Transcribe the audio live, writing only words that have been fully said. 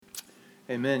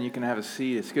Amen. You can have a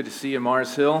seat. It's good to see you,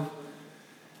 Mars Hill.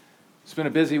 It's been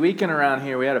a busy weekend around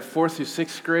here. We had a 4th through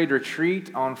 6th grade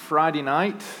retreat on Friday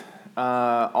night,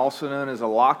 also known as a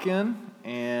lock-in,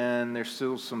 and there's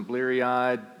still some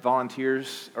bleary-eyed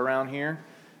volunteers around here.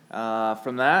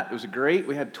 From that, it was great.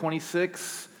 We had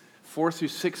 26 4th through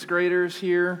 6th graders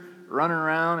here running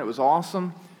around. It was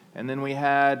awesome. And then we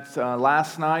had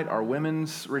last night our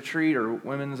women's retreat or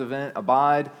women's event,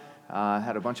 Abide.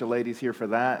 Had a bunch of ladies here for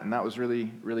that, and that was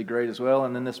really, really great as well.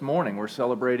 And then this morning, we're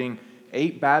celebrating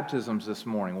 8 baptisms this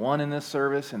morning, 1 in this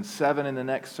service and 7 in the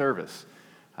next service.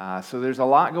 So there's a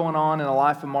lot going on in the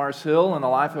life of Mars Hill and the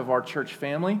life of our church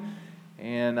family,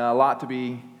 and a lot to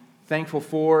be thankful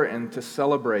for and to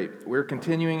celebrate. We're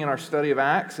continuing in our study of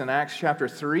Acts, in Acts chapter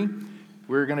 3.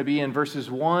 We're going to be in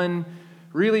verses 1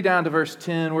 really down to verse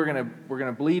 10. We're going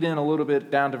to bleed in a little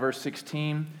bit down to verse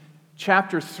 16.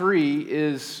 Chapter 3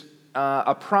 is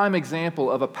a prime example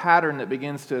of a pattern that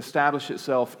begins to establish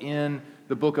itself in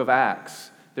the book of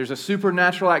Acts. There's a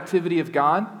supernatural activity of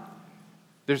God.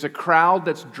 There's a crowd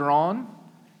that's drawn.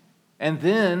 And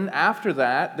then after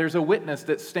that, there's a witness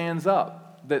that stands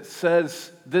up that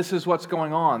says, this is what's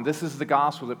going on. This is the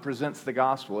gospel, that presents the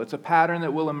gospel. It's a pattern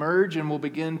that will emerge and we'll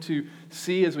begin to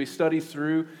see as we study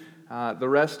through the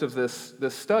rest of this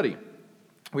study.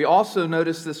 We also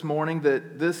noticed this morning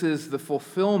that this is the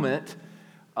fulfillment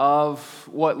of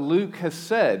what Luke has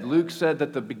said. Luke said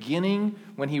that the beginning,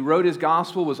 when he wrote his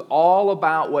gospel, was all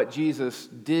about what Jesus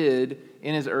did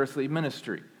in his earthly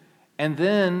ministry. And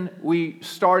then we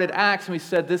started Acts and we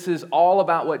said this is all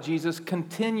about what Jesus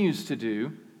continues to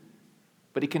do,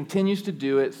 but he continues to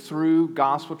do it through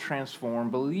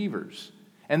gospel-transformed believers.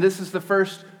 And this is the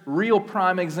first real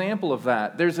prime example of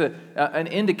that. There's an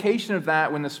indication of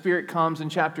that when the Spirit comes in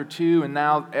chapter 2 and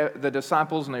now the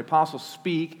disciples and the apostles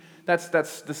speak.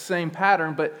 That's the same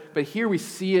pattern, but here we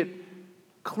see it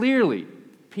clearly.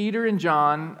 Peter and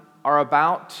John are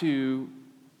about to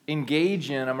engage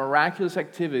in a miraculous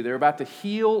activity. They're about to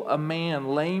heal a man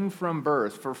lame from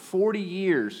birth. For 40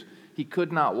 years, he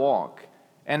could not walk.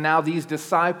 And now these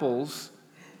disciples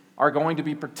are going to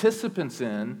be participants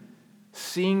in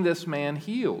seeing this man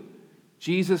healed.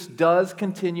 Jesus does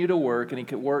continue to work, and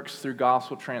he works through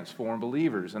gospel-transformed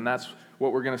believers. And that's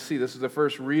what we're going to see. This is the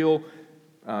first real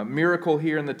miracle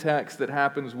here in the text that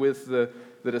happens with the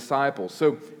disciples.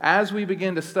 So as we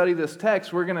begin to study this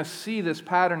text, we're going to see this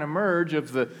pattern emerge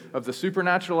of the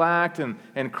supernatural act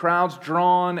and crowds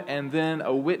drawn and then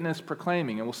a witness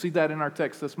proclaiming. And we'll see that in our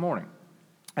text this morning.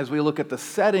 As we look at the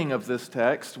setting of this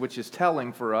text, which is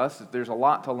telling for us, that there's a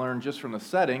lot to learn just from the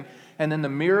setting, and then the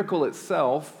miracle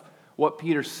itself, what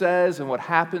Peter says and what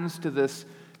happens to this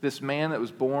man that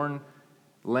was born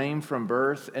lame from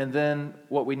birth, and then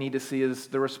what we need to see is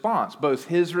the response, both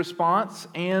his response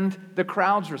and the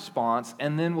crowd's response,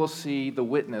 and then we'll see the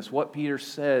witness, what Peter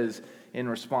says in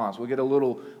response. We'll get a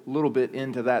little bit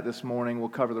into that this morning. We'll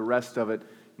cover the rest of it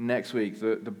next week.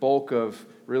 The bulk of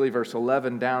really verse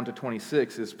 11 down to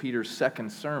 26 is Peter's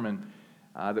second sermon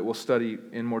that we'll study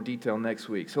in more detail next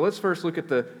week. So let's first look at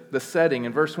the setting.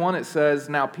 In verse 1 it says,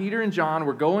 "Now Peter and John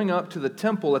were going up to the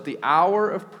temple at the hour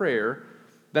of prayer,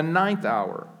 the 9th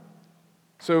hour."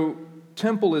 So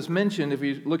temple is mentioned, if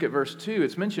you look at verse 2,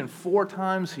 it's mentioned 4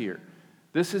 times here.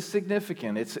 This is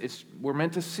significant. We're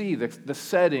meant to see the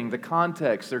setting, the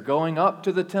context. They're going up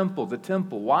to the temple.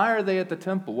 Why are they at the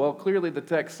temple? Well, clearly the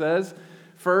text says,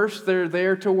 first, they're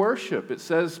there to worship. It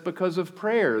says because of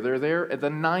prayer. They're there at the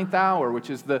 9th hour, which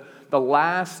is the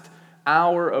last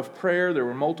hour of prayer. There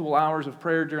were multiple hours of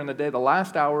prayer during the day. The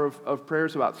last hour of prayer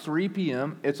is about 3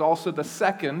 p.m. It's also the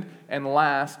second and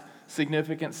last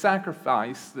significant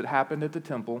sacrifice that happened at the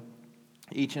temple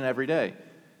each and every day.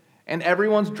 And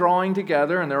everyone's drawing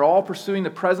together, and they're all pursuing the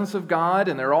presence of God,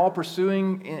 and they're all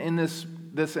pursuing in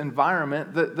this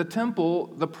environment the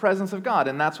temple, the presence of God.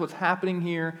 And that's what's happening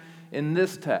here in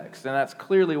this text. And that's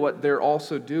clearly what they're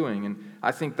also doing. And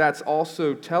I think that's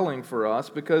also telling for us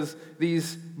because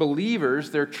these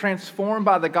believers, they're transformed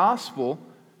by the gospel,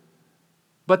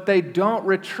 but they don't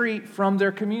retreat from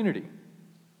their community.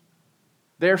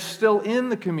 They're still in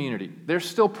the community. They're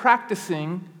still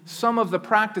practicing some of the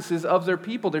practices of their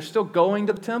people. They're still going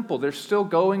to the temple. They're still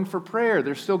going for prayer.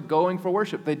 They're still going for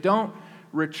worship. They don't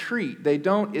retreat. They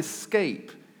don't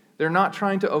escape. They're not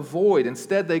trying to avoid.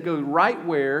 Instead, they go right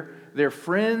where their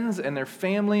friends and their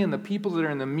family and the people that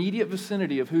are in the immediate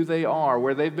vicinity of who they are,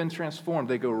 where they've been transformed,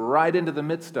 they go right into the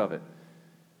midst of it,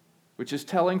 which is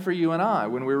telling for you and I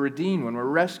when we're redeemed, when we're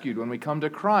rescued, when we come to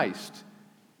Christ.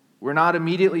 We're not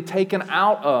immediately taken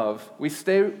out of. We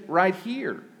stay right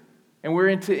here. And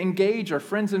we're to engage our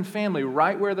friends and family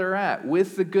right where they're at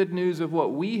with the good news of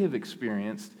what we have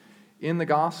experienced in the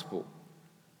gospel.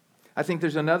 I think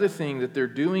there's another thing that they're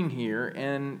doing here,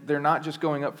 and they're not just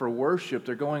going up for worship,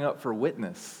 they're going up for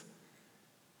witness.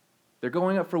 They're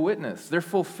going up for witness. They're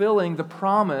fulfilling the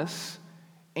promise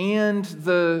and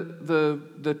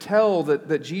the tell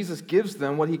that Jesus gives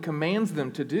them, what he commands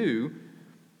them to do,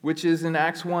 which is in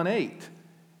Acts 1:8.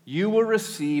 You will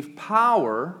receive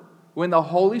power when the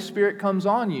Holy Spirit comes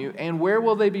on you, and where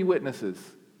will they be witnesses?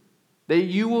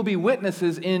 You will be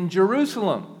witnesses in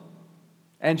Jerusalem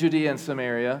and Judea and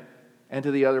Samaria and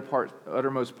to the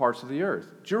uttermost parts of the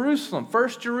earth. Jerusalem,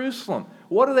 first Jerusalem.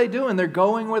 What are they doing? They're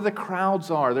going where the crowds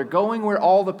are. They're going where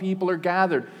all the people are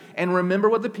gathered. And remember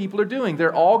what the people are doing.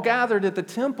 They're all gathered at the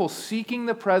temple seeking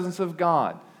the presence of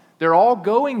God. They're all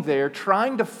going there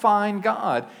trying to find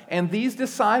God. And these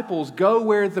disciples go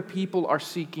where the people are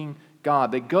seeking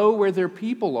God. They go where their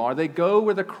people are. They go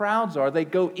where the crowds are. They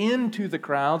go into the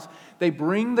crowds. They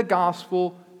bring the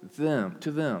gospel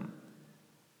to them.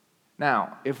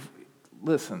 Now,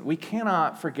 listen, we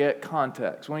cannot forget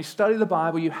context. When you study the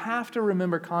Bible, you have to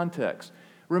remember context.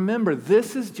 Remember,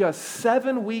 this is just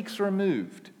 7 weeks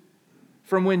removed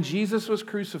from when Jesus was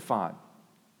crucified.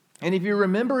 And if you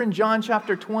remember in John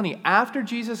chapter 20, after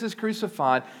Jesus is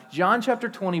crucified, John chapter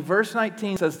 20, verse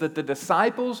 19 says that the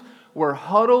disciples were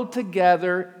huddled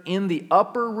together in the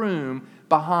upper room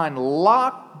behind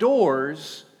locked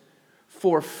doors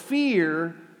for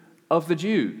fear of the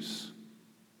Jews.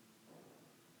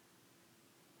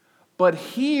 But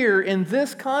here, in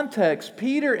this context,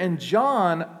 Peter and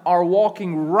John are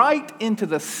walking right into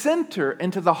the center,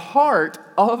 into the heart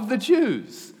of the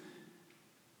Jews.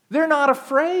 They're not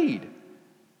afraid.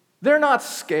 They're not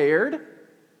scared.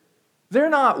 They're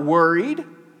not worried.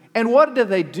 And what do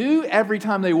they do every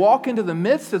time they walk into the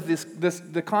midst of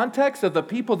the context of the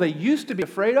people they used to be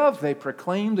afraid of? They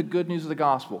proclaim the good news of the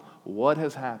gospel. What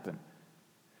has happened?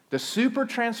 The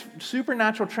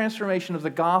supernatural transformation of the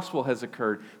gospel has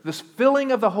occurred. This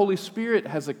filling of the Holy Spirit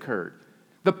has occurred.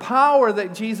 The power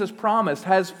that Jesus promised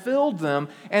has filled them,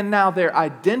 and now their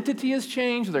identity has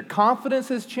changed, their confidence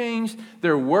has changed,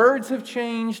 their words have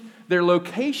changed, their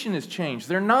location has changed.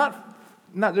 They're not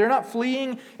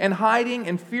fleeing and hiding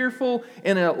and fearful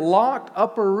in a locked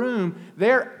upper room.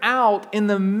 They're out in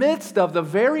the midst of the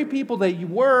very people that you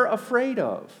were afraid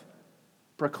of,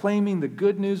 proclaiming the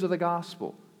good news of the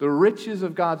gospel. The riches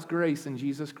of God's grace in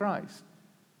Jesus Christ.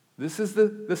 This is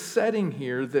the setting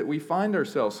here that we find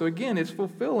ourselves. So again, it's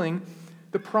fulfilling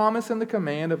the promise and the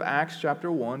command of Acts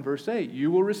chapter 1, verse 8.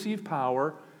 You will receive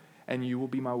power and you will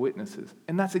be my witnesses.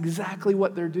 And that's exactly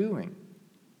what they're doing.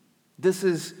 This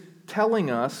is telling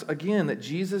us, again, that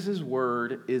Jesus'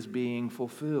 word is being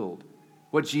fulfilled.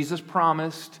 What Jesus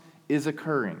promised is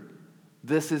occurring.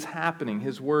 This is happening.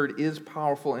 His word is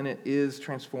powerful and it is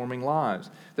transforming lives.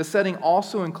 The setting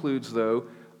also includes, though,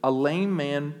 a lame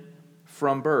man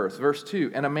from birth. Verse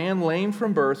 2, and a man lame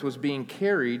from birth was being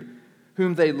carried,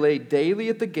 whom they laid daily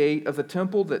at the gate of the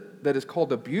temple that is called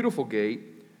the Beautiful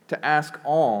Gate, to ask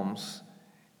alms,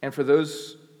 and for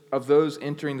those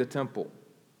entering the temple.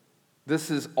 This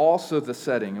is also the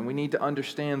setting, and we need to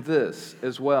understand this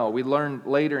as well. We learn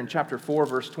later in chapter 4,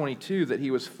 verse 22, that he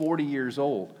was 40 years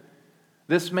old.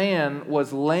 This man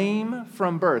was lame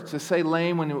from birth. To say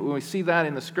lame, when we see that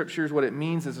in the scriptures, what it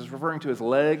means is it's referring to his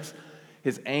legs,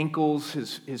 his ankles,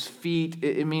 his feet.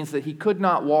 It means that he could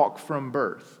not walk from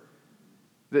birth.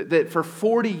 That for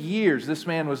 40 years, this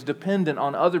man was dependent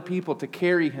on other people to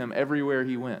carry him everywhere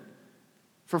he went.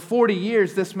 For 40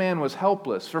 years, this man was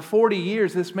helpless. For 40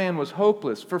 years, this man was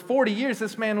hopeless. For 40 years,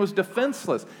 this man was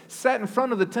defenseless, sat in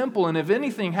front of the temple, and if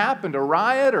anything happened, a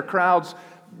riot or crowds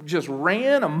just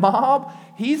ran, a mob,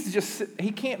 he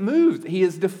can't move. He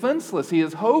is defenseless. He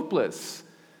is hopeless.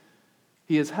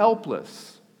 He is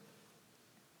helpless.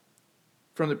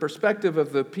 From the perspective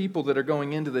of the people that are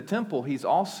going into the temple, he's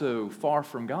also far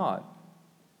from God.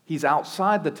 He's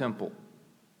outside the temple.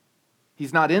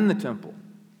 He's not in the temple.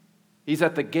 He's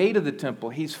at the gate of the temple.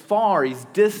 He's far, he's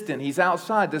distant, he's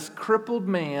outside. This crippled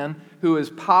man who is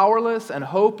powerless and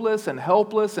hopeless and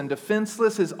helpless and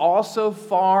defenseless is also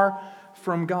far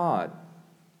from God.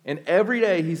 And every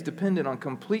day he's dependent on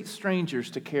complete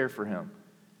strangers to care for him.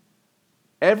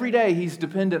 Every day he's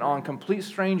dependent on complete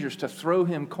strangers to throw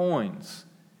him coins.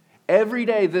 Every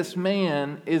day this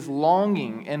man is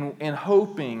longing and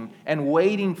hoping and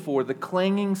waiting for the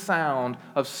clanging sound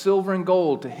of silver and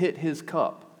gold to hit his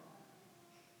cup.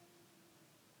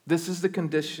 This is the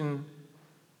condition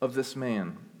of this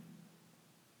man.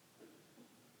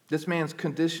 This man's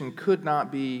condition could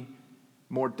not be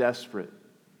more desperate.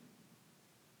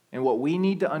 And what we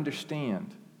need to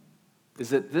understand is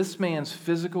that this man's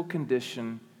physical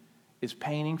condition is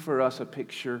painting for us a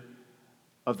picture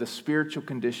of the spiritual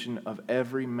condition of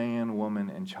every man, woman,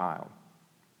 and child.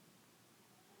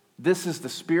 This is the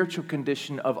spiritual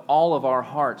condition of all of our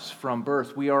hearts from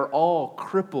birth. We are all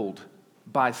crippled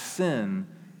by sin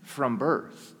from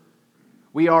birth.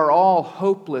 We are all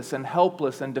hopeless and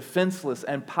helpless and defenseless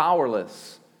and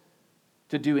powerless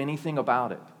to do anything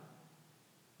about it.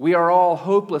 We are all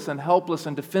hopeless and helpless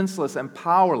and defenseless and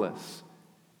powerless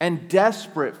and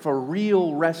desperate for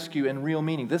real rescue and real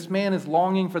meaning. This man is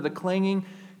longing for the clanging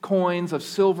coins of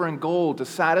silver and gold to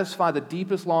satisfy the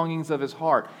deepest longings of his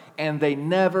heart, and they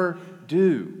never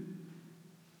do.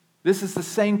 This is the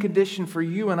same condition for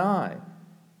you and I.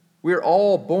 We're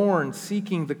all born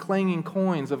seeking the clanging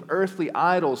coins of earthly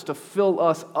idols to fill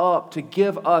us up, to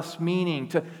give us meaning,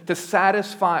 to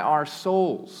satisfy our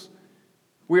souls.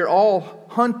 We're all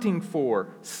hunting for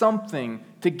something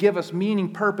to give us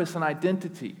meaning, purpose, and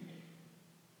identity.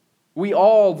 We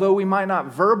all, though we might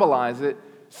not verbalize it,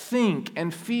 think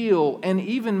and feel and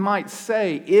even might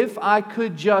say, if I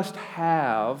could just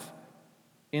have,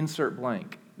 insert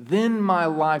blank, then my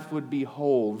life would be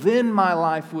whole. Then my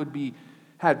life would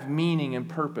have meaning and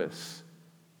purpose.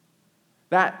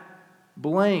 That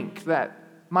blank, that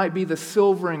might be the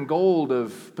silver and gold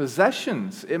of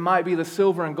possessions. It might be the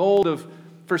silver and gold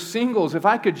for singles. If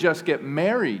I could just get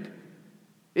married.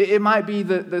 It might be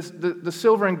the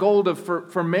silver and gold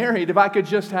for married. If I could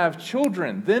just have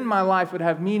children, then my life would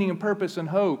have meaning and purpose and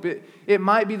hope. It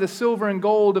might be the silver and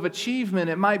gold of achievement.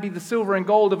 It might be the silver and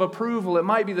gold of approval. It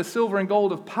might be the silver and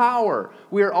gold of power.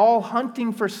 We are all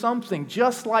hunting for something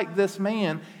just like this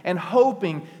man and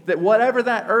hoping that whatever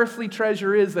that earthly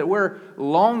treasure is that we're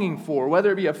longing for, whether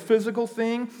it be a physical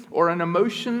thing or an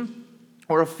emotion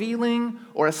or a feeling,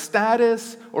 or a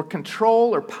status, or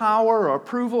control, or power, or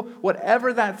approval,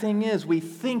 whatever that thing is, we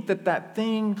think that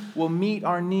thing will meet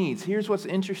our needs. Here's what's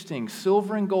interesting.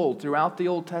 Silver and gold throughout the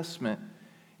Old Testament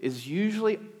is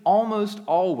usually, almost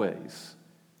always,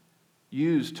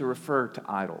 used to refer to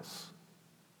idols.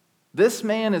 This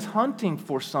man is hunting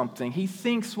for something he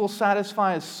thinks will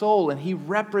satisfy his soul, and he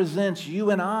represents you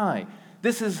and I.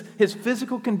 This is his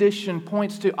physical condition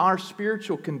points to our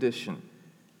spiritual condition.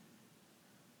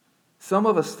 Some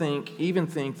of us even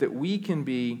think that we can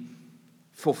be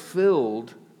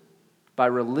fulfilled by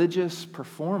religious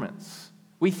performance.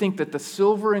 We think that the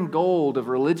silver and gold of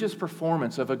religious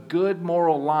performance, of a good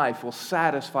moral life, will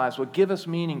satisfy us, will give us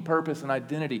meaning, purpose, and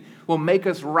identity, will make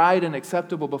us right and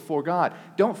acceptable before God.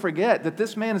 Don't forget that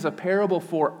this man is a parable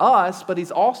for us, but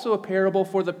he's also a parable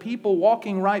for the people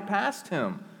walking right past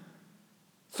him,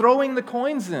 throwing the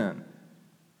coins in.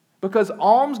 Because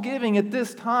almsgiving at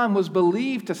this time was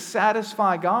believed to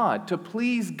satisfy God, to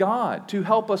please God, to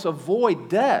help us avoid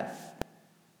death.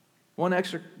 One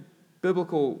extra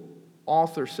biblical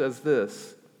author says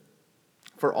this: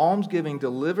 "For almsgiving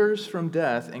delivers from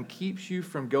death and keeps you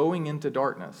from going into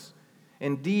darkness.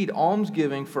 Indeed,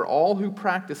 almsgiving for all who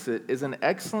practice it is an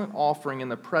excellent offering in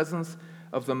the presence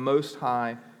of the Most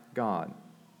High God."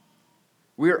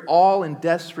 We're all in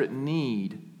desperate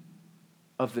need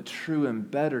of the true and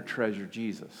better treasure,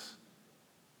 Jesus.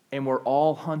 And we're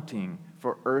all hunting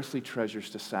for earthly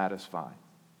treasures to satisfy.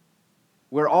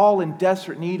 We're all in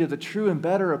desperate need of the true and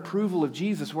better approval of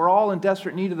Jesus. We're all in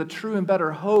desperate need of the true and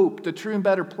better hope, the true and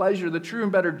better pleasure, the true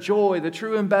and better joy, the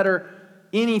true and better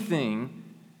anything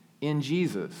in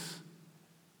Jesus.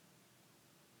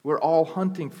 We're all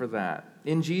hunting for that.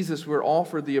 In Jesus, we're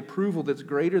offered the approval that's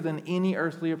greater than any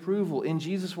earthly approval. In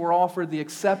Jesus, we're offered the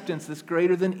acceptance that's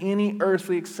greater than any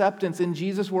earthly acceptance. In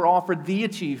Jesus, we're offered the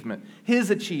achievement,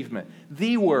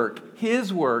 the work,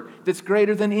 His work that's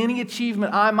greater than any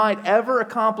achievement I might ever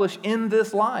accomplish in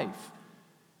this life.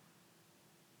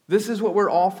 This is what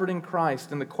we're offered in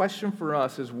Christ, and the question for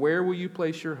us is, where will you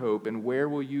place your hope and where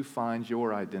will you find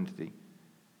your identity?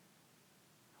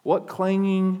 What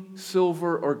clanging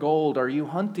silver or gold are you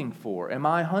hunting for? Am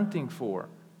I hunting for?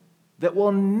 That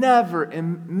will never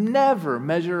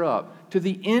measure up to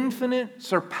the infinite,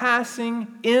 surpassing,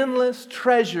 endless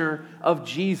treasure of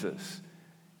Jesus.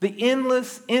 The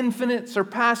endless, infinite,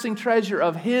 surpassing treasure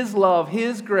of His love,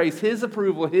 His grace, His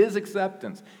approval, His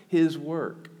acceptance, His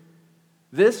work.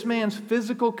 This man's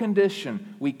physical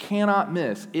condition we cannot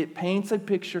miss. It paints a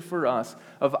picture for us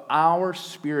of our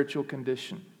spiritual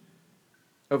condition,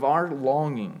 of our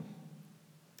longing.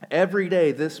 Every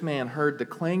day this man heard the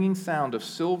clanging sound of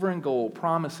silver and gold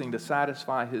promising to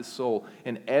satisfy his soul,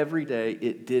 and every day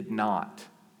it did not.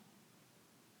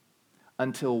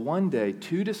 Until one day,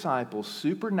 two disciples,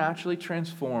 supernaturally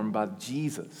transformed by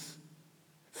Jesus,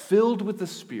 filled with the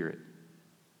Spirit,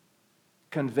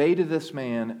 convey to this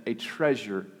man a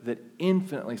treasure that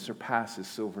infinitely surpasses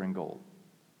silver and gold.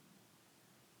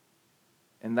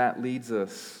 And that leads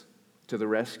us to the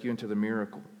rescue and to the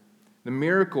miracle. The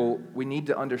miracle we need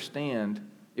to understand,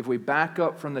 if we back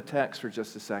up from the text for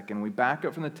just a second, we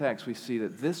see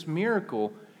that this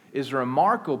miracle is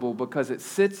remarkable because it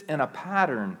sits in a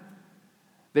pattern.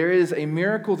 There is a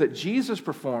miracle that Jesus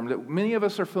performed that many of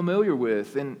us are familiar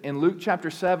with. In Luke chapter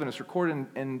 7, it's recorded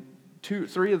in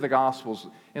 3 of the Gospels.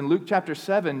 In Luke chapter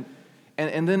 7,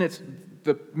 and then it's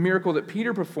the miracle that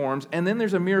Peter performs, and then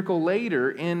there's a miracle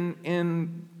later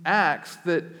in Acts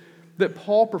that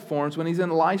Paul performs when he's in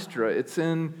Lystra. It's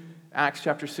in Acts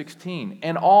chapter 16.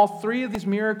 And all 3 of these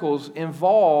miracles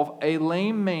involve a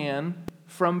lame man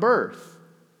from birth.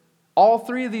 All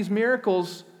 3 of these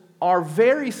miracles are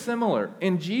very similar.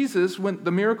 In Jesus, when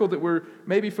the miracle that we're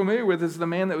maybe familiar with is the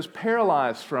man that was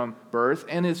paralyzed from birth,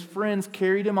 and his friends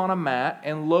carried him on a mat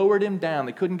and lowered him down.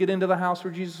 They couldn't get into the house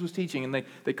where Jesus was teaching, and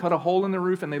they cut a hole in the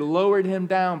roof and they lowered him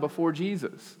down before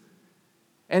Jesus.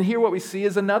 And here what we see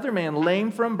is another man,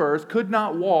 lame from birth, could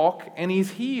not walk, and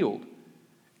he's healed.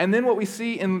 And then what we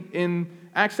see in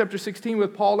Acts chapter 16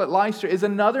 with Paul at Lystra is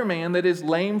another man that is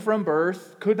lame from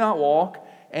birth, could not walk,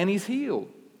 and he's healed.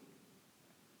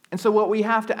 And so what we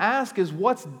have to ask is,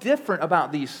 what's different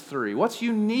about these 3? What's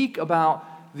unique about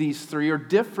these 3, or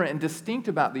different and distinct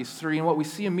about these 3? And what we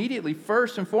see immediately,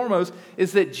 first and foremost,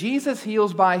 is that Jesus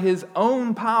heals by his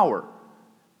own power,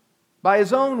 by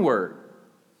his own word,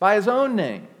 by his own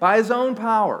name, by his own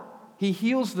power. He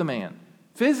heals the man,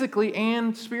 physically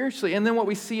and spiritually. And then what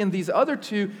we see in these other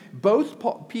 2, both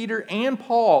Peter and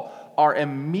Paul are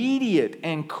immediate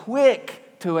and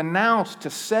quick to announce, to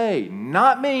say,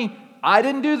 not me, I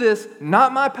didn't do this,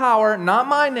 not my power, not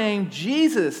my name,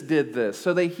 Jesus did this.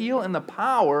 So they heal in the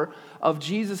power of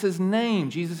Jesus' name,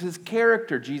 Jesus'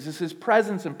 character, Jesus'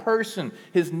 presence and person,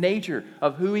 his nature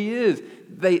of who he is.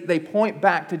 They point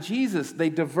back to Jesus. They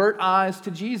divert eyes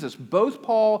to Jesus. Both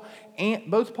Paul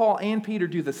and Peter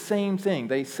do the same thing.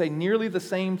 They say nearly the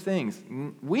same things.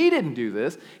 We didn't do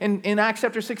this. In Acts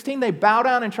chapter 16, they bow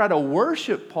down and try to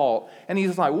worship Paul. And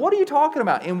he's like, what are you talking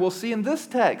about? And we'll see in this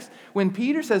text, when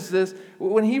Peter says this,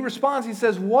 when he responds, he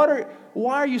says, why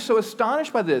are you so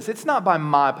astonished by this? It's not by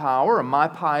my power or my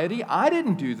piety. I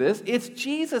didn't do this. It's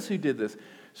Jesus who did this.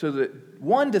 So that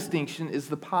one distinction is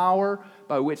the power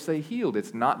by which they healed.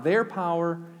 It's not their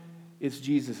power, it's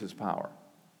Jesus' power.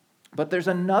 But there's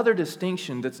another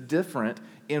distinction that's different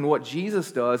in what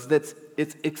Jesus does.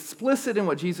 It's explicit in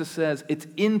what Jesus says. It's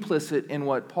implicit in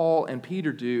what Paul and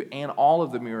Peter do and all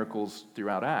of the miracles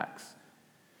throughout Acts.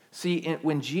 See,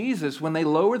 when they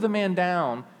lower the man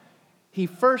down, he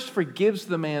first forgives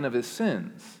the man of his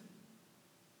sins.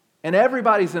 And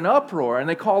everybody's in uproar, and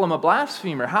they call him a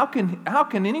blasphemer. How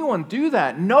can anyone do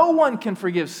that? No one can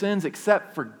forgive sins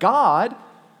except for God.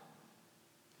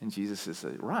 And Jesus says,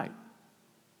 right.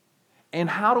 And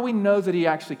how do we know that he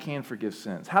actually can forgive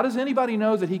sins? How does anybody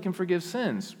know that he can forgive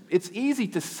sins? It's easy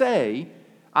to say,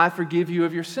 I forgive you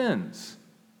of your sins.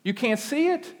 You can't see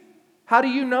it. How do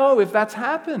you know if that's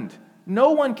happened?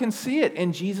 No one can see it,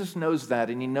 and Jesus knows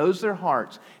that, and he knows their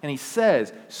hearts. And he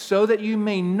says, so that you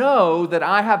may know that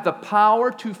I have the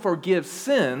power to forgive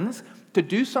sins, to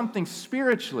do something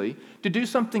spiritually, to do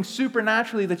something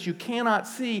supernaturally that you cannot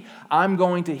see, I'm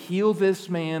going to heal this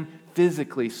man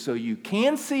physically so you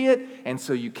can see it and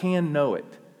so you can know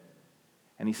it.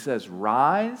 And he says,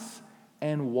 rise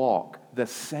and walk.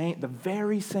 The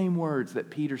very same words that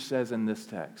Peter says in this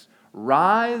text.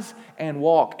 Rise and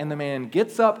walk. And the man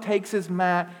gets up, takes his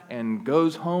mat, and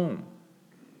goes home.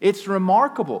 It's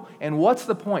remarkable. And what's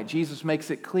the point? Jesus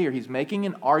makes it clear. He's making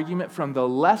an argument from the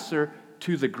lesser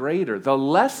to the greater. The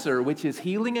lesser, which is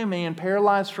healing a man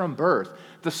paralyzed from birth.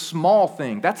 The small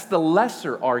thing. That's the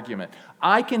lesser argument.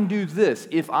 I can do this.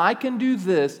 If I can do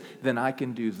this, then I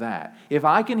can do that. If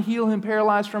I can heal him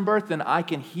paralyzed from birth, then I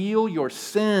can heal your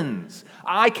sins.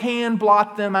 I can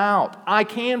blot them out. I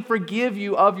can forgive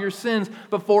you of your sins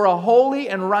before a holy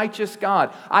and righteous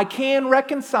God. I can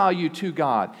reconcile you to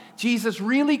God. Jesus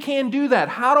really can do that.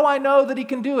 How do I know that he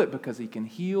can do it? Because he can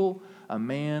heal a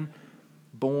man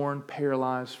born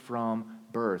paralyzed from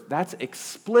birth. That's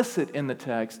explicit in the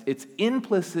text. It's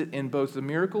implicit in both the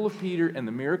miracle of Peter and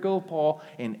the miracle of Paul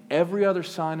and every other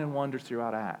sign and wonder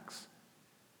throughout Acts.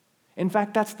 In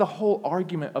fact, that's the whole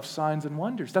argument of signs and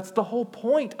wonders. That's the whole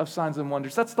point of signs and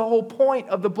wonders. That's the whole point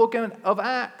of the book of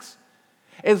Acts.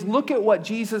 is look at what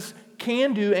Jesus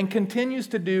can do and continues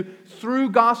to do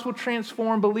through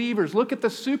gospel-transformed believers. Look at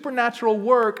the supernatural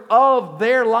work of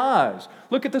their lives.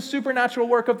 Look at the supernatural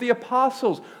work of the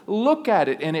apostles. Look at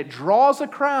it, and it draws a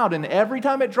crowd, and every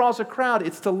time it draws a crowd,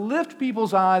 it's to lift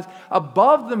people's eyes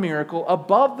above the miracle,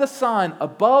 above the sign,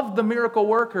 above the miracle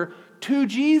worker, to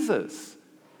Jesus.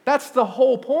 That's the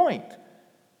whole point.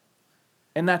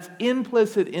 And that's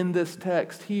implicit in this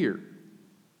text here,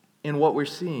 in what we're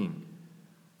seeing.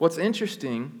 What's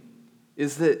interesting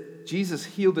is that Jesus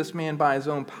healed this man by his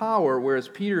own power, whereas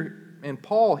Peter and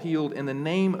Paul healed in the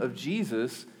name of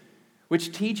Jesus,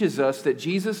 which teaches us that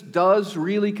Jesus does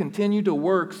really continue to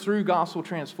work through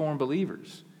gospel-transformed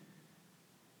believers.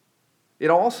 It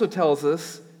also tells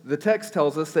us, the text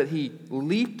tells us that he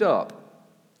leaped up.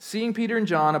 Seeing Peter and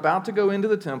John about to go into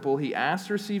the temple, he asked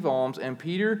to receive alms, and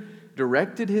Peter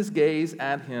directed his gaze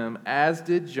at him, as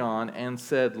did John, and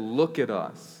said, "Look at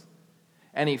us."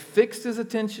 And he fixed his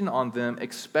attention on them,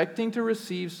 expecting to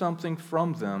receive something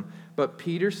from them. But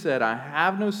Peter said, "I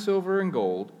have no silver and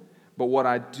gold, but what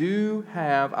I do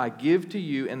have I give to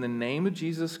you. In the name of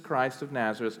Jesus Christ of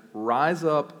Nazareth, rise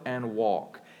up and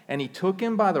walk." And he took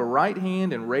him by the right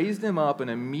hand and raised him up, and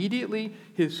immediately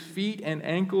his feet and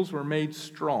ankles were made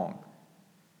strong.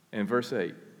 In verse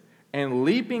 8, and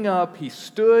leaping up, he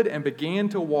stood and began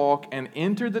to walk and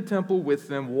entered the temple with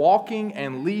them, walking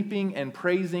and leaping and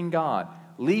praising God.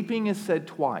 Leaping is said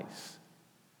twice.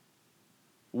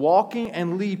 Walking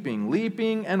and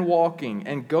leaping and walking,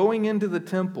 and going into the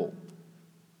temple.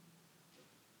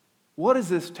 What is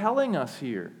this telling us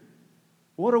here?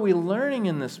 What are we learning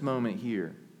in this moment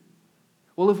here?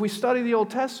 Well, if we study the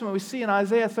Old Testament, we see in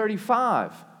Isaiah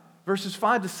 35, verses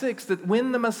 5 to 6, that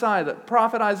when the Messiah, the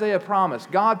prophet Isaiah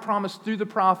promised, God promised through the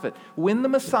prophet, when the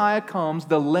Messiah comes,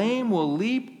 the lame will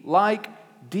leap like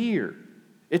deer.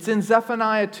 It's in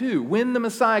Zephaniah 2. When the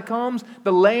Messiah comes,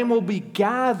 the lame will be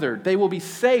gathered. They will be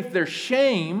safe. Their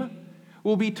shame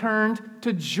will be turned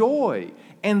to joy,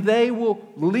 and they will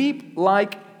leap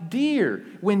like deer.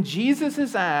 When Jesus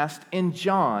is asked in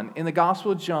John, in the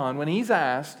Gospel of John, when he's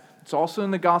asked, it's also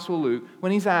in the Gospel of Luke,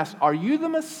 when he's asked, "Are you the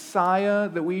Messiah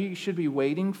that we should be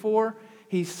waiting for?"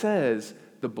 He says,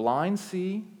 "The blind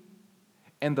see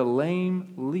and the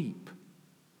lame leap."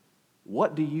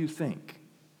 What do you think?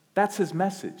 That's his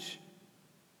message.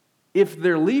 If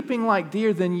they're leaping like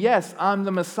deer, then yes, I'm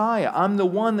the Messiah. I'm the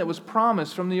one that was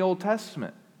promised from the Old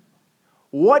Testament.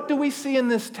 What do we see in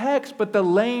this text but the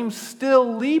lame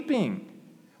still leaping?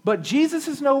 But Jesus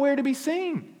is nowhere to be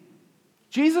seen.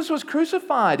 Jesus was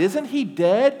crucified. Isn't he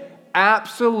dead?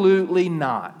 Absolutely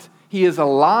not. He is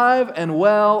alive and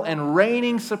well and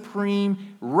reigning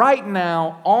supreme right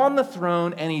now on the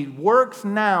throne, and he works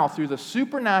now through the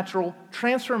supernatural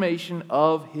transformation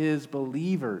of his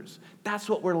believers. That's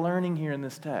what we're learning here in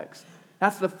this text.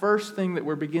 That's the first thing that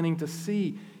we're beginning to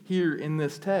see here in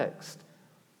this text.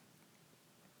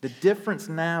 The difference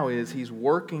now is he's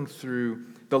working through,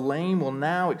 the lame will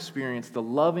now experience the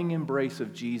loving embrace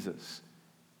of Jesus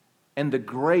and the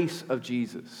grace of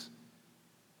Jesus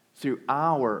through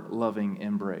our loving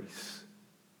embrace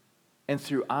and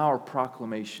through our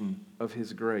proclamation of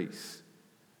his grace.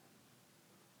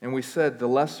 And we said the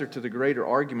lesser to the greater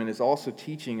argument is also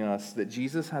teaching us that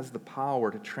Jesus has the power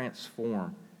to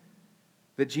transform,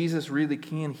 that Jesus really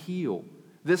can heal.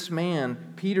 This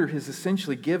man, Peter, has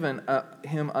essentially given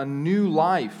him a new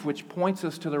life, which points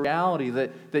us to the reality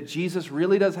that Jesus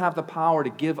really does have the power to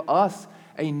give us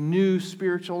a new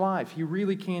spiritual life. He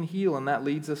really can heal, and that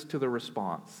leads us to the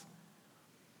response.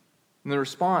 And the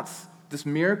response, this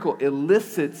miracle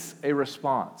elicits a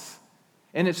response.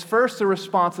 And it's first the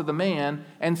response of the man,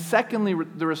 and secondly,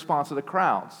 the response of the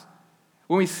crowds.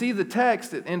 When we see the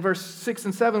text, in verse 6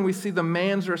 and 7, we see the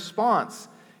man's response.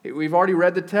 We've already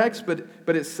read the text,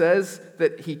 but it says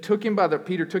that Peter took him by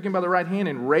the right hand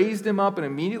and raised him up, and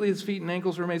immediately his feet and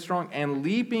ankles were made strong. And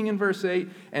leaping, in verse 8,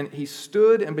 and he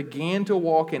stood and began to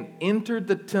walk and entered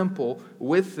the temple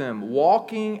with them,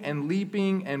 walking and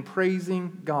leaping and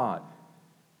praising God.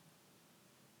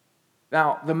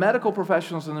 Now, the medical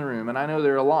professionals in the room, and I know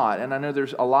there are a lot, and I know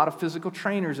there's a lot of physical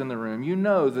trainers in the room, you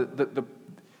know that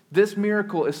this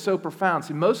miracle is so profound.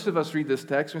 See, most of us read this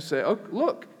text and say, "Oh,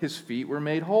 look, his feet were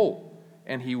made whole,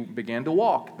 and he began to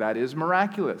walk." That is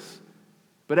miraculous.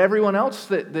 But everyone else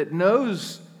that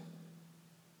knows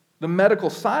the medical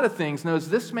side of things knows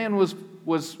this man was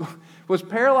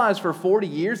paralyzed for 40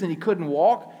 years and he couldn't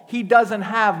walk. He doesn't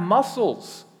have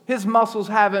muscles. His muscles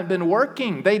haven't been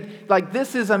working.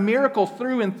 This is a miracle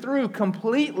through and through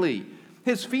completely.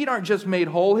 His feet aren't just made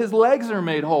whole, his legs are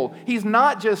made whole. He's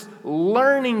not just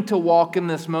learning to walk in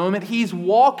this moment. He's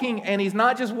walking, and he's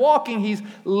not just walking, he's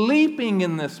leaping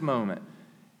in this moment.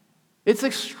 It's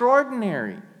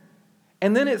extraordinary.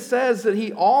 And then it says that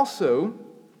he also,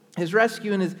 his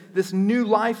rescue and this new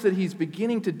life that he's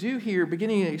beginning to do here,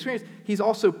 beginning to experience, he's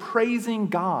also praising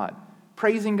God.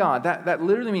 Praising God. That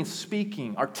literally means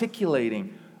speaking,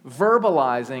 articulating,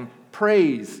 verbalizing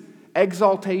praise,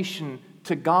 exaltation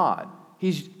to God.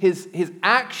 His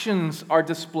actions are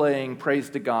displaying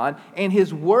praise to God, and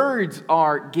his words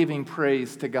are giving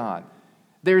praise to God.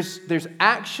 There's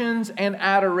actions and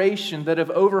adoration that have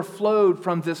overflowed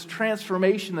from this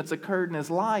transformation that's occurred in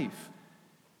his life.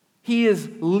 He is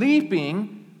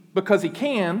leaping because he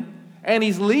can, and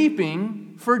he's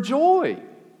leaping for joy.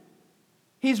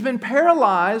 He's been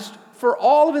paralyzed for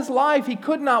all of his life. He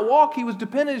could not walk. He was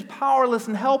dependent, he was powerless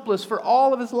and helpless for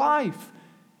all of his life.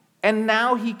 And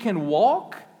now he can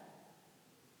walk.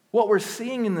 What we're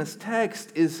seeing in this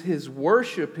text is his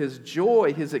worship, his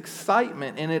joy, his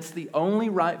excitement, and it's the only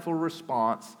rightful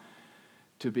response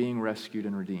to being rescued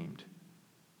and redeemed.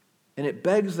 And it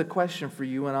begs the question for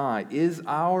you and I, is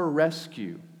our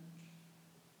rescue,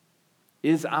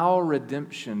 is our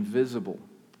redemption visible?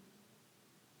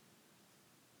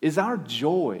 Is our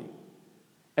joy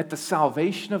at the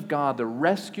salvation of God, the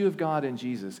rescue of God in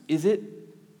Jesus, is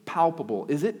it palpable?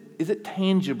 Is it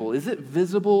tangible? Is it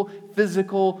visible,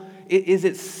 physical? Is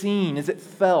it seen? Is it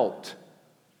felt?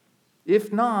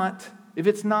 If not, if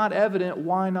it's not evident,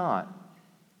 why not?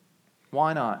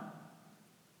 Why not?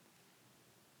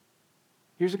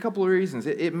 Here's a couple of reasons.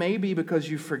 It may be because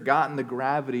you've forgotten the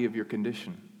gravity of your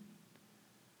condition.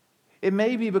 It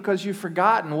may be because you've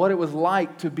forgotten what it was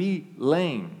like to be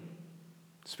lame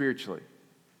spiritually.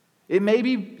 It may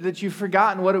be that you've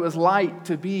forgotten what it was like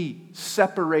to be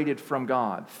separated from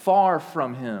God, far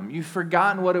from Him. You've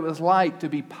forgotten what it was like to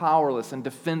be powerless and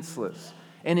defenseless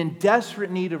and in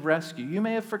desperate need of rescue. You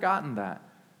may have forgotten that.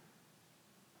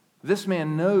 This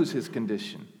man knows his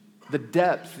condition, the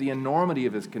depth, the enormity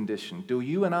of his condition. Do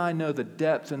you and I know the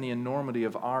depth and the enormity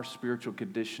of our spiritual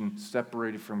condition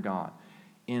separated from God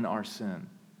in our sin?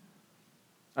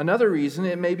 Another reason,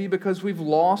 it may be because we've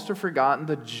lost or forgotten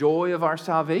the joy of our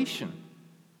salvation,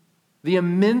 the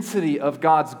immensity of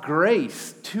God's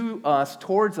grace to us,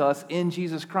 towards us in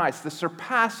Jesus Christ, the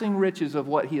surpassing riches of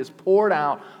what He has poured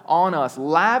out on us,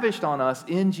 lavished on us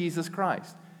in Jesus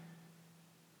Christ.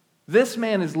 This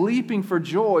man is leaping for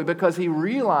joy because he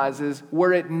realizes,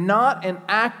 were it not an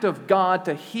act of God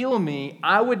to heal me,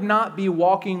 I would not be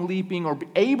walking, leaping, or be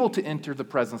able to enter the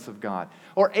presence of God,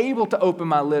 or able to open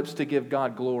my lips to give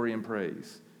God glory and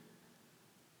praise.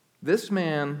 This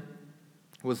man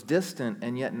was distant,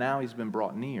 and yet now he's been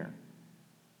brought near.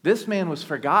 This man was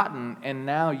forgotten, and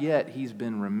now yet he's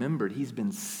been remembered. He's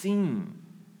been seen.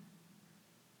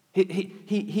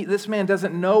 This man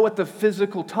doesn't know what the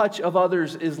physical touch of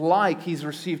others is like. He's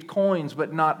received coins,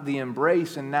 but not the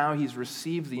embrace, and now he's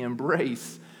received the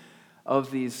embrace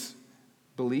of these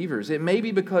believers. It may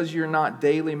be because you're not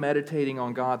daily meditating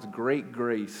on God's great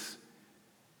grace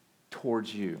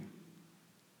towards you.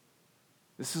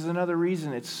 This is another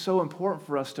reason it's so important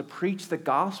for us to preach the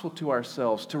gospel to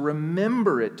ourselves, to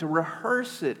remember it, to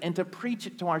rehearse it, and to preach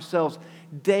it to ourselves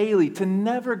daily, to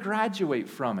never graduate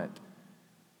from it.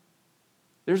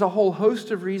 There's a whole host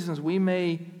of reasons we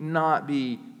may not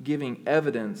be giving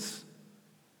evidence.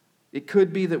 It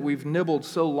could be that we've nibbled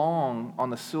so long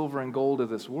on the silver and gold of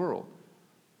this world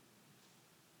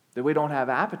that we don't have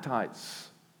appetites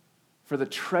for the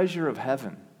treasure of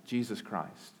heaven, Jesus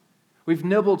Christ. We've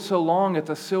nibbled so long at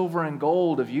the silver and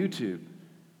gold of YouTube.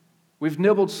 We've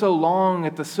nibbled so long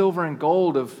at the silver and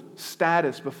gold of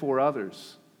status before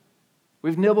others.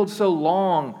 We've nibbled so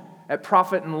long at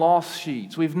profit and loss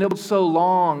sheets. We've nibbled so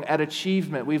long at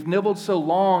achievement. We've nibbled so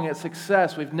long at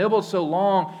success. We've nibbled so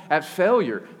long at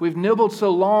failure. We've nibbled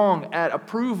so long at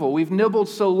approval. We've nibbled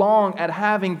so long at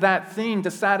having that thing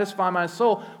to satisfy my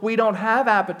soul. We don't have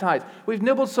appetites. We've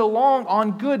nibbled so long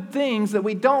on good things that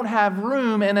we don't have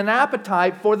room and an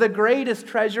appetite for the greatest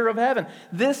treasure of heaven.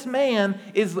 This man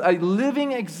is a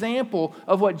living example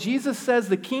of what Jesus says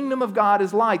the kingdom of God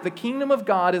is like. The kingdom of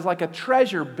God is like a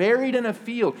treasure buried in a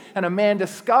field, and a man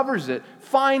discovers it,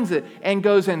 finds it, and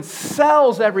goes and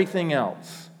sells everything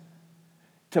else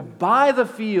to buy the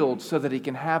field so that he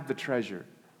can have the treasure.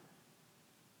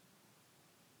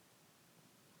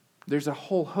 There's a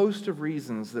whole host of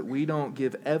reasons that we don't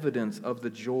give evidence of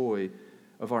the joy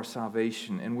of our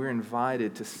salvation, and we're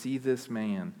invited to see this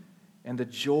man and the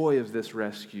joy of this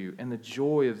rescue and the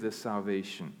joy of this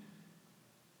salvation.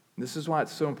 This is why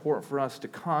it's so important for us to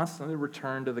constantly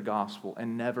return to the gospel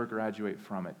and never graduate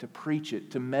from it, to preach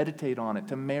it, to meditate on it,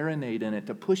 to marinate in it,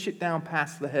 to push it down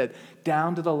past the head,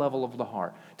 down to the level of the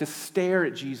heart, to stare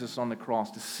at Jesus on the cross,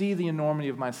 to see the enormity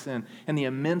of my sin and the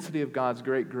immensity of God's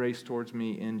great grace towards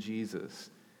me in Jesus.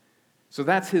 So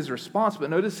that's his response, but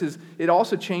notice it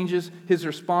also changes his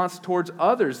response towards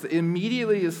others.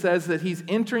 Immediately it says that he's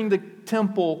entering the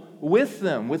temple with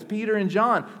them, with Peter and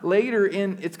John. Later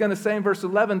it's going to say in verse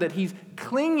 11 that he's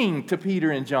clinging to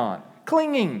Peter and John.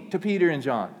 Clinging to Peter and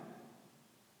John.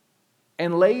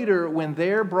 And later, when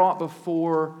they're brought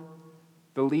before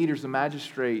the leaders, the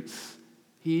magistrates,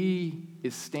 he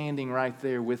is standing right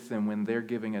there with them when they're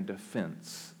giving a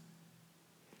defense.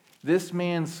 This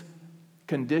man's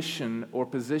condition or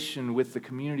position with the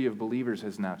community of believers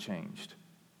has now changed.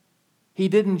 He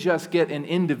didn't just get an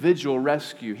individual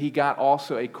rescue, he got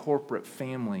also a corporate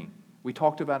family. We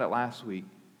talked about it last week.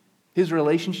 His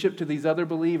relationship to these other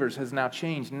believers has now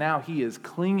changed. Now he is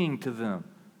clinging to them,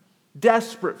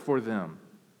 desperate for them,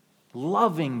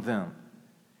 loving them,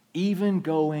 even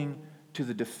going to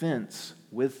the defense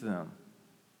with them.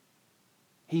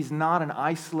 He's not an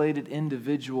isolated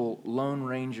individual Lone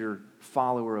Ranger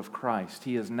follower of Christ.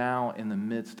 He is now in the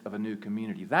midst of a new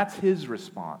community. That's his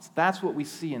response. That's what we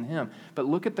see in him. But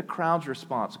look at the crowd's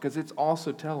response, because it's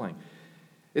also telling.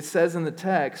 It says in the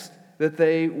text that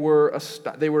they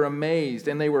were amazed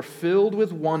and they were filled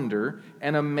with wonder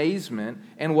and amazement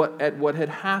at what had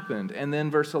happened. And then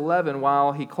verse 11,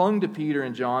 while he clung to Peter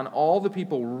and John, all the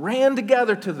people ran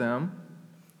together to them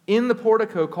in the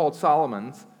portico called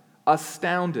Solomon's,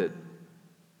 astounded.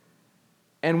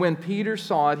 And when Peter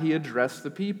saw it, he addressed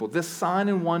the people. This sign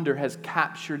and wonder has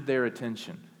captured their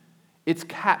attention. It's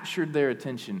captured their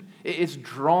attention. It's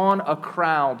drawn a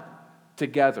crowd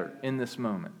together in this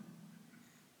moment.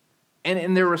 And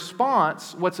in their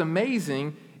response, what's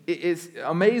amazing is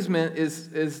amazement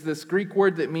is this Greek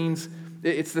word that means,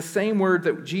 it's the same word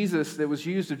that was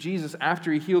used of Jesus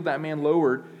after he healed that man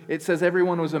lowered. It says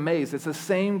everyone was amazed. It's the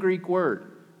same Greek word.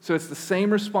 So it's the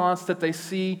same response that they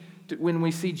see when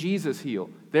we see Jesus heal.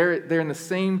 They're in the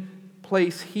same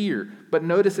place here. But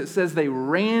notice it says they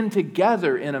ran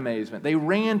together in amazement. They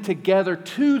ran together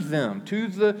to them,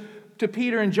 to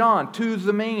Peter and John, to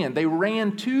the man. They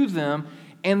ran to them,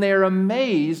 and they're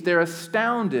amazed, they're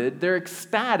astounded, they're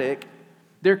ecstatic,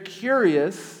 they're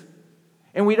curious.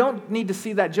 And we don't need to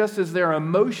see that just as their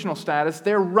emotional status.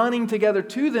 They're running together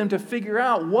to them to figure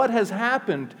out what has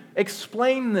happened.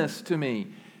 Explain this to me.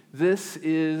 This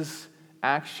is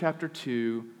Acts chapter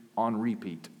 2 on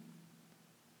repeat.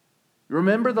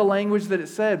 Remember the language that it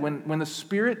said when the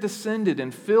Spirit descended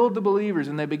and filled the believers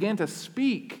and they began to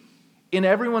speak in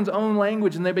everyone's own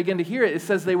language and they began to hear it. It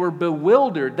says they were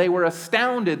bewildered, they were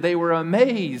astounded, they were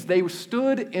amazed. They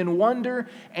stood in wonder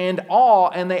and awe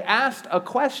and they asked a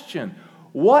question.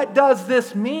 What does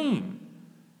this mean?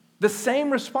 The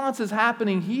same response is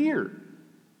happening here.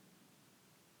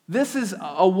 This is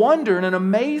a wonder and an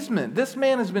amazement. This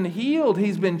man has been healed.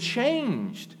 He's been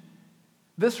changed.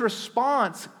 This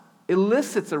response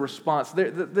elicits a response.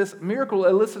 This miracle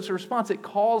elicits a response. It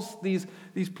calls these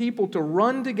people to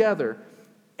run together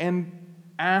and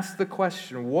ask the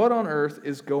question, what on earth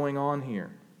is going on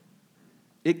here?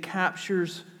 It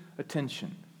captures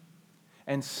attention.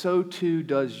 And so too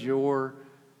does your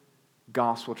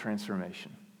gospel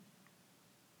transformation.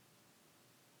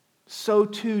 So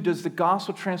too does the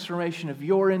gospel transformation of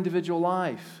your individual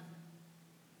life.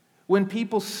 When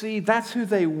people see that's who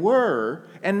they were,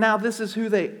 and now this is who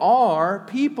they are,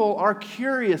 people are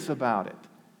curious about it.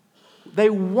 They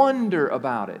wonder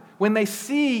about it. When they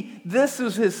see this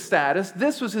was his status,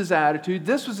 this was his attitude,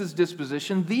 this was his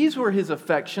disposition, these were his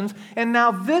affections, and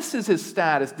now this is his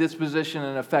status, disposition,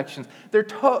 and affections. They're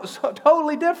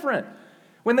totally different.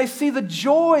 When they see the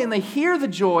joy and they hear the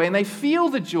joy and they feel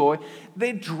the joy,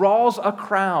 it draws a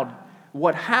crowd.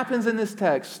 What happens in this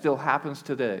text still happens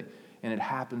today, and it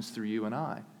happens through you and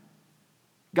I.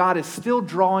 God is still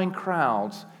drawing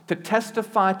crowds to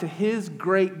testify to His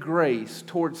great grace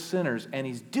towards sinners, and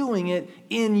He's doing it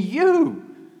in you,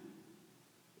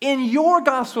 in your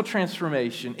gospel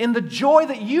transformation, in the joy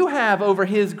that you have over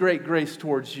His great grace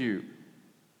towards you.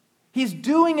 He's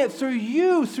doing it through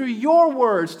you, through your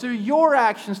words, through your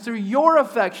actions, through your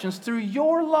affections, through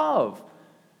your love.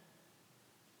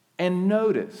 And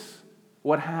notice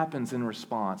what happens in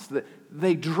response.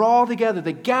 They draw together,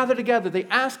 they gather together, they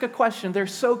ask a question, they're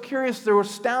so curious, they're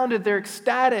astounded, they're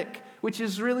ecstatic, which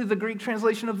is really the Greek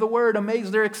translation of the word,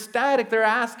 amazed. They're ecstatic, they're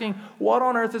asking, what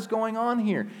on earth is going on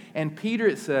here? And Peter,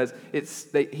 it says,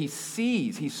 he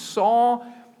saw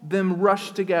them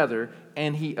rush together,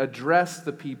 and he addressed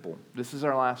the people. This is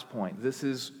our last point. This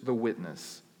is the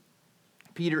witness.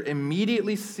 Peter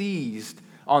immediately seized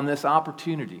on this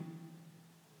opportunity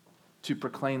to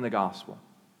proclaim the gospel,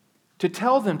 to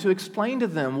tell them, to explain to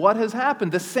them what has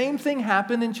happened. The same thing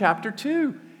happened in chapter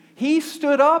 2. He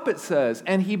stood up, it says,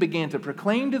 and he began to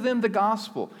proclaim to them the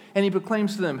gospel. And he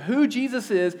proclaims to them who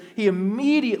Jesus is. He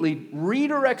immediately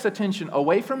redirects attention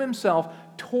away from himself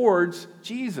towards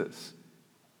Jesus.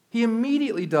 He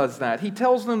immediately does that. He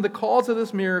tells them the cause of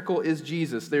this miracle is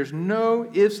Jesus. There's no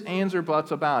ifs, ands, or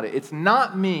buts about it. It's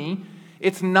not me.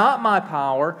 It's not my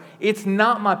power. It's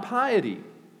not my piety.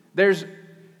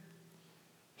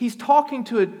 He's talking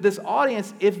to this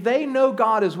audience. If they know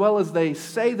God as well as they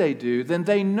say they do, then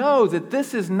they know that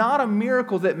this is not a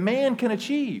miracle that man can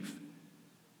achieve.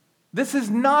 This is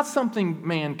not something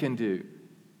man can do.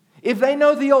 If they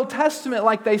know the Old Testament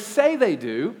like they say they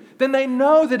do, then they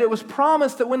know that it was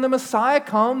promised that when the Messiah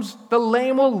comes, the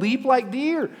lame will leap like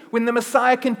deer. When the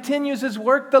Messiah continues his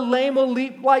work, the lame will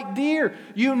leap like deer.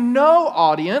 You know,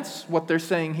 audience, what they're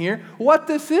saying here, what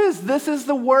this is. This is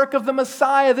the work of the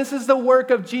Messiah. This is the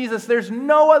work of Jesus. There's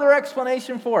no other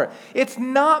explanation for it. It's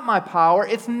not my power.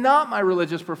 It's not my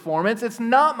religious performance. It's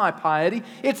not my piety.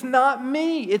 It's not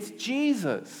me. It's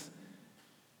Jesus.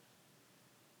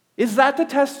 Is that the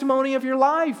testimony of your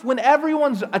life? When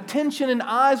everyone's attention and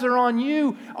eyes are on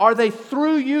you, are they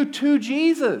through you to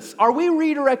Jesus? Are we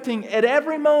redirecting at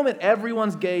every moment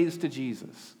everyone's gaze to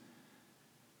Jesus?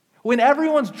 When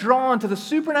everyone's drawn to the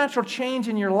supernatural change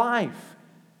in your life,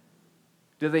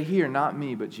 do they hear, not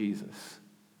me, but Jesus?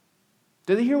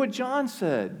 Do they hear what John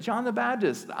said? John the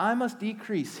Baptist, I must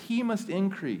decrease, he must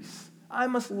increase. I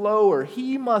must lower,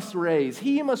 he must raise.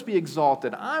 He must be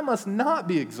exalted, I must not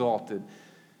be exalted.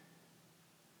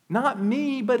 Not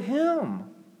me, but him.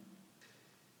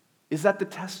 Is that the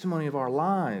testimony of our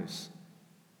lives?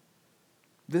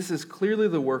 This is clearly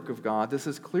the work of God. This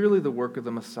is clearly the work of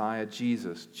the Messiah,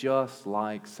 Jesus, just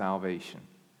like salvation.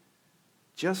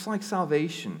 Just like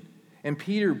salvation. And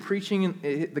Peter preaching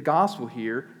the gospel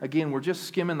here, again, we're just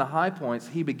skimming the high points.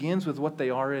 He begins with what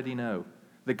they already know.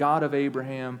 The God of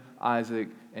Abraham, Isaac,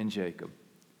 and Jacob.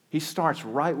 He starts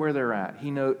right where they're at.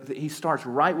 He starts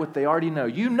right what they already know.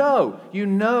 You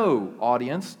know,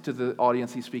 audience, to the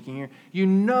audience he's speaking here, you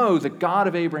know the God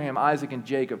of Abraham, Isaac, and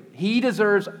Jacob. He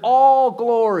deserves all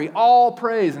glory, all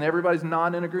praise, and everybody's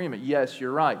not in agreement. Yes,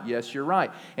 you're right. Yes, you're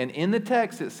right. And in the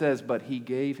text it says, but he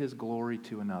gave his glory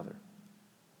to another.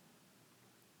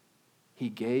 He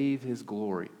gave his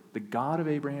glory. The God of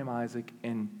Abraham, Isaac,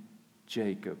 and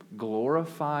Jacob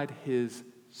glorified his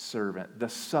servant, the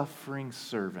suffering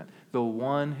servant, the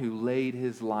one who laid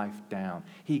his life down.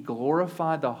 He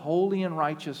glorified the holy and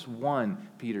righteous one,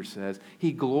 Peter says.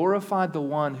 He glorified the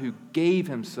one who gave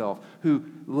himself, who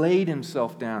laid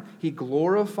himself down. He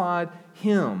glorified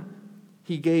him.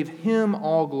 He gave him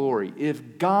all glory.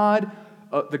 If God,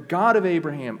 the God of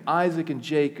Abraham, Isaac, and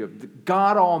Jacob, the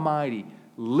God Almighty,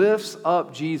 lifts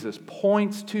up Jesus,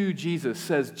 points to Jesus,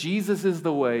 says Jesus is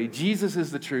the way, Jesus is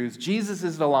the truth, Jesus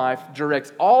is the life,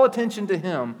 directs all attention to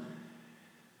him,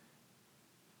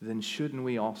 then shouldn't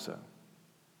we also?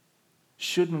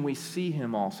 Shouldn't we see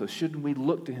him also? Shouldn't we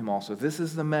look to him also? This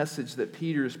is the message that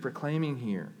Peter is proclaiming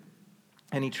here.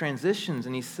 And he transitions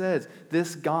and he says,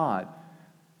 this God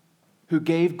who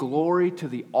gave glory to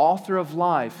the author of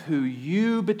life, who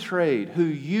you betrayed, who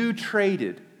you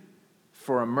traded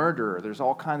for a murderer. There's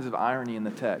all kinds of irony in the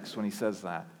text when he says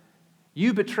that.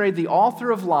 You betrayed the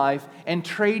author of life and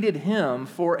traded him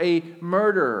for a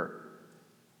murderer.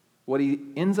 What he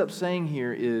ends up saying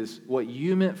here is, what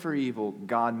you meant for evil,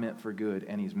 God meant for good,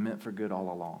 and he's meant for good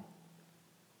all along.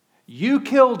 You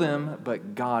killed him,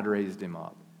 but God raised him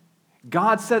up.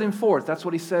 God set him forth. That's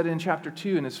what he said in chapter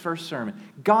 2 in his first sermon.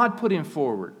 God put him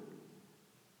forward.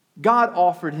 God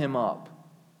offered him up.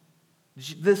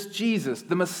 This Jesus,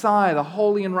 the Messiah, the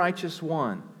holy and righteous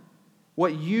one.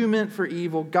 What you meant for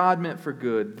evil, God meant for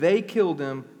good. They killed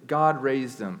him, God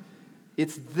raised him.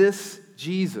 It's this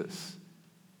Jesus,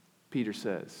 Peter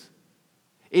says.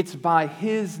 It's by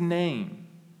his name,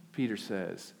 Peter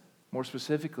says. More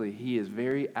specifically, he is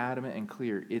very adamant and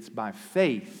clear. It's by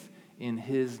faith in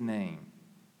his name.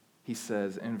 He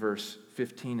says in verse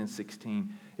 15 and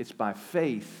 16, it's by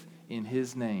faith in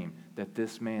his name that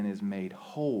this man is made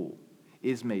whole,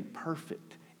 is made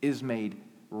perfect, is made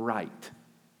right.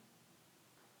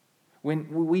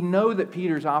 When we know that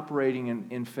Peter's operating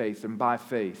in faith and by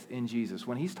faith in Jesus,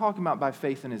 when he's talking about by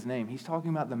faith in his name, he's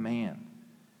talking about the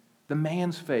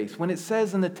man's faith. When it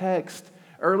says in the text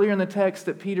Earlier in the text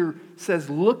that Peter says,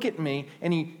 look at me,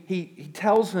 and he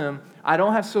tells him, I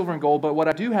don't have silver and gold, but what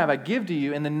I do have I give to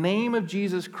you. In the name of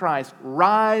Jesus Christ,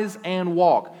 rise and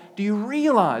walk. Do you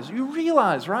realize,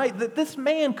 right, that this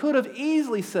man could have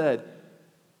easily said,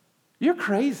 you're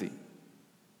crazy.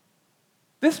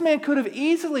 This man could have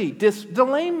easily, the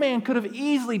lame man could have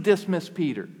easily dismissed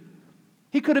Peter.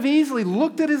 He could have easily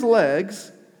looked at his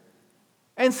legs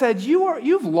and said,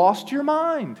 you've lost your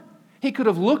mind. He could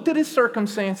have looked at his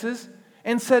circumstances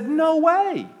and said, no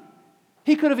way.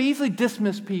 He could have easily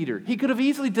dismissed Peter. He could have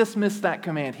easily dismissed that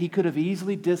command. He could have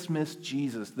easily dismissed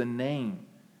Jesus, the name.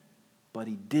 But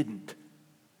he didn't.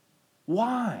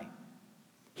 Why?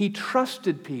 He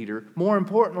trusted Peter. More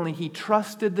importantly, he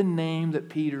trusted the name that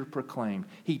Peter proclaimed.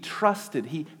 He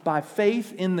trusted. By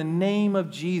faith in the name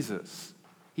of Jesus.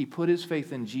 He put his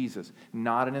faith in Jesus,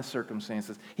 not in his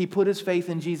circumstances. He put his faith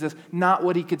in Jesus, not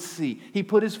what he could see. He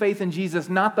put his faith in Jesus,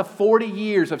 not the 40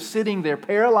 years of sitting there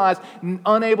paralyzed,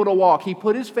 unable to walk. He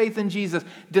put his faith in Jesus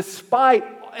despite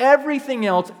everything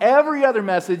else, every other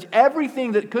message,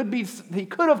 everything that he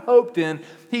could have hoped in.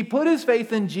 He put his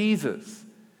faith in Jesus.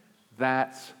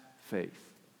 That's faith.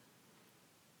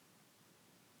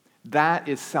 That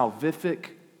is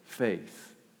salvific faith.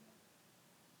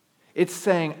 It's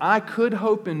saying, I could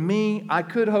hope in me, I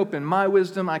could hope in my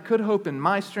wisdom, I could hope in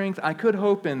my strength, I could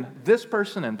hope in this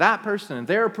person and that person and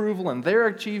their approval and their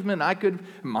achievement,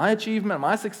 my achievement,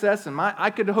 my success, and I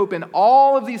could hope in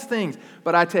all of these things,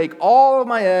 but I take all of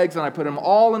my eggs and I put them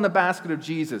all in the basket of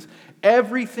Jesus.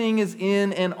 Everything is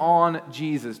in and on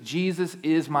Jesus. Jesus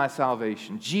is my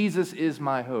salvation. Jesus is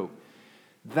my hope.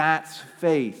 That's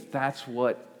faith. That's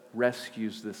what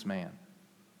rescues this man.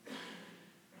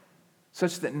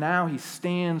 Such that now he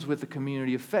stands with the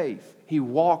community of faith. He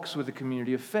walks with the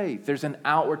community of faith. There's an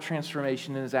outward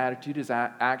transformation in his attitude, his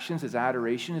actions, his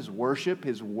adoration, his worship,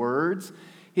 his words,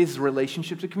 his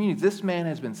relationship to community. This man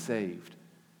has been saved.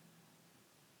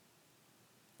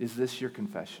 Is this your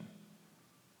confession?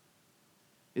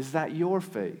 Is that your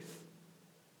faith?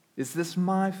 Is this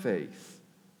my faith?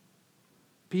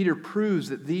 Peter proves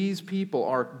that these people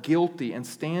are guilty and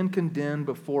stand condemned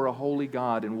before a holy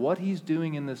God. And what he's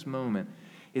doing in this moment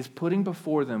is putting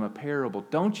before them a parable.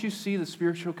 Don't you see the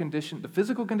spiritual condition, the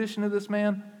physical condition of this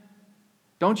man?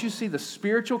 Don't you see the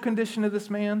spiritual condition of this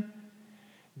man?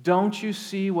 Don't you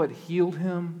see what healed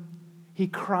him? He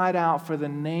cried out for the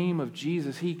name of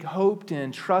Jesus. He hoped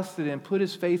in, trusted in, put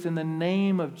his faith in the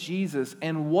name of Jesus.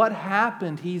 And what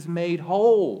happened? He's made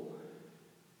whole.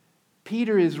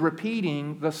 Peter is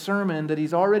repeating the sermon that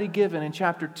he's already given in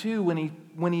chapter 2 when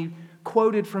he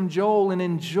quoted from Joel. And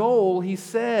in Joel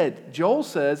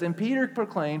says, and Peter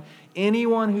proclaimed,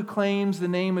 anyone who claims the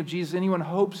name of Jesus, anyone who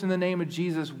hopes in the name of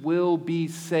Jesus will be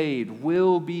saved,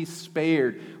 will be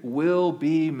spared, will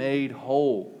be made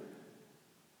whole.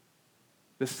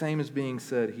 The same is being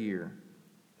said here.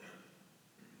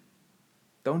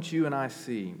 Don't you and I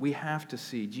see? We have to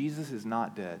see Jesus is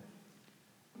not dead.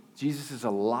 Jesus is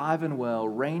alive and well,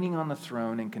 reigning on the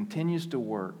throne, and continues to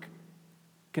work,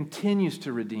 continues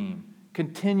to redeem,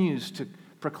 continues to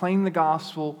proclaim the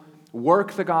gospel,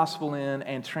 work the gospel in,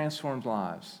 and transform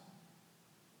lives.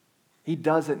 He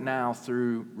does it now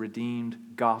through redeemed,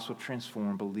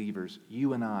 gospel-transformed believers,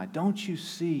 you and I. Don't you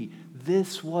see?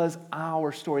 This was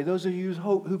our story. Those of you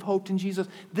who've hoped in Jesus,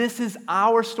 this is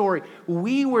our story.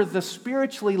 We were the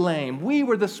spiritually lame. We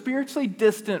were the spiritually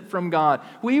distant from God.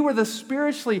 We were the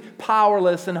spiritually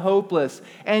powerless and hopeless.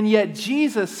 And yet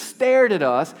Jesus stared at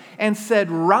us and said,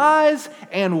 rise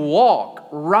and walk.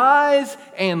 Rise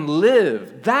and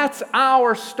live. That's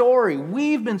our story.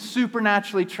 We've been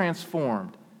supernaturally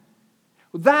transformed.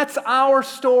 That's our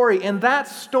story, and that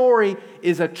story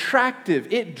is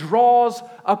attractive. It draws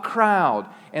a crowd.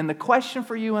 And the question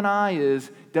for you and I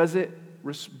is,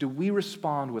 do we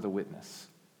respond with a witness?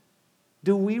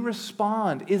 Do we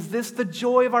respond? Is this the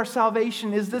joy of our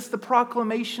salvation? Is this the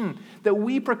proclamation that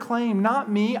we proclaim?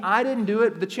 Not me, I didn't do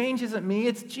it. The change isn't me,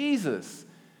 it's Jesus.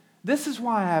 This is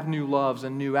why I have new loves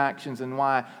and new actions and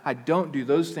why I don't do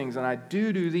those things and I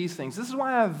do these things. This is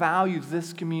why I value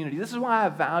this community. This is why I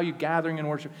value gathering and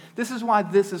worship. This is why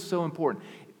this is so important.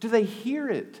 Do they hear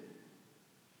it?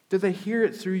 Do they hear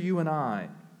it through you and I?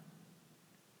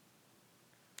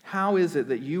 How is it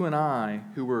that you and I,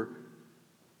 who were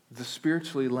the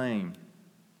spiritually lame,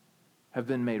 have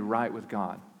been made right with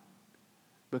God?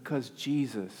 Because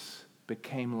Jesus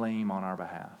became lame on our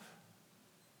behalf.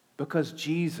 Because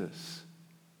Jesus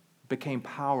became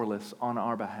powerless on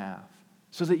our behalf.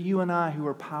 So that you and I, who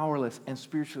are powerless and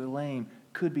spiritually lame,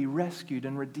 could be rescued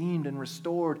and redeemed and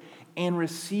restored and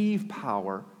receive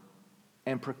power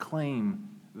and proclaim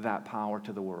that power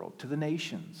to the world, to the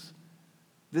nations.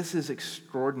 This is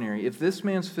extraordinary. If this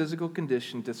man's physical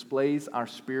condition displays our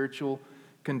spiritual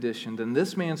condition, then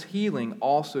this man's healing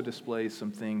also displays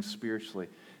some things spiritually.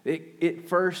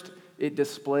 First, it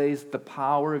displays the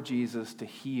power of Jesus to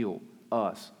heal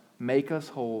us, make us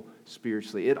whole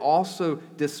spiritually. It also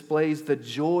displays the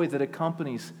joy that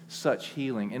accompanies such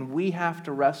healing. And we have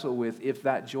to wrestle with, if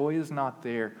that joy is not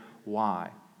there,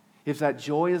 why? If that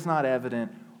joy is not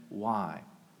evident, why?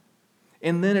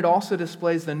 And then it also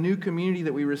displays the new community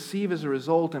that we receive as a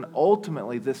result, and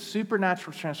ultimately this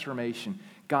supernatural transformation.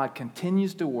 God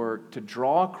continues to work to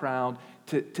draw a crowd,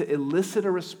 to elicit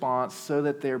a response so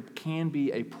that there can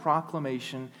be a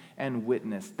proclamation and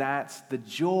witness. That's the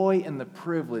joy and the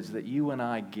privilege that you and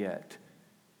I get.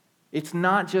 It's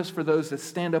not just for those that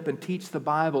stand up and teach the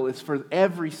Bible. It's for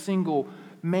every single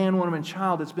man, woman, and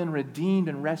child that's been redeemed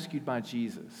and rescued by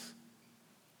Jesus.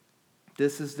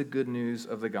 This is the good news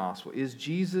of the gospel. Is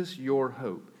Jesus your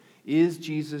hope? Is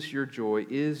Jesus your joy?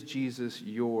 Is Jesus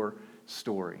your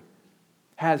story?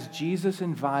 Has Jesus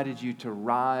invited you to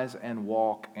rise and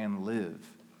walk and live?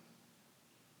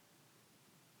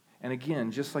 And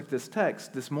again, just like this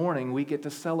text, this morning we get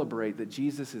to celebrate that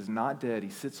Jesus is not dead. He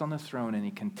sits on the throne and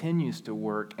he continues to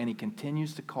work and he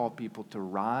continues to call people to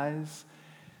rise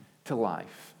to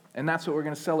life. And that's what we're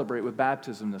going to celebrate with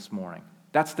baptism this morning.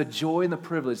 That's the joy and the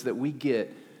privilege that we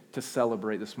get to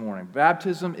celebrate this morning.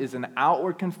 Baptism is an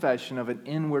outward confession of an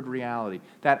inward reality.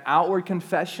 That outward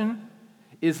confession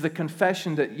is the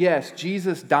confession that, yes,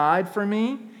 Jesus died for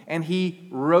me and he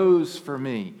rose for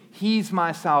me. He's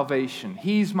my salvation.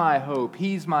 He's my hope.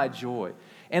 He's my joy.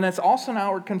 And it's also an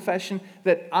outward confession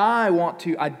that I want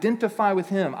to identify with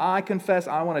him. I confess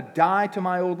I want to die to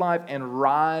my old life and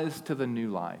rise to the new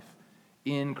life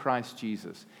in Christ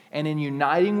Jesus. And in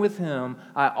uniting with him,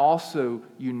 I also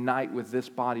unite with this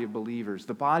body of believers,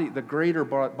 the greater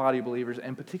body of believers,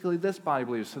 and particularly this body of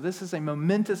believers. So this is a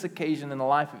momentous occasion in the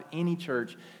life of any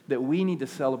church that we need to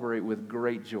celebrate with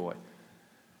great joy.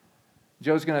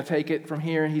 Joe's going to take it from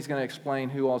here, and he's going to explain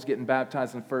who all's getting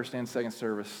baptized in the first and second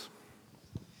service.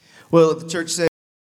 Well, the church said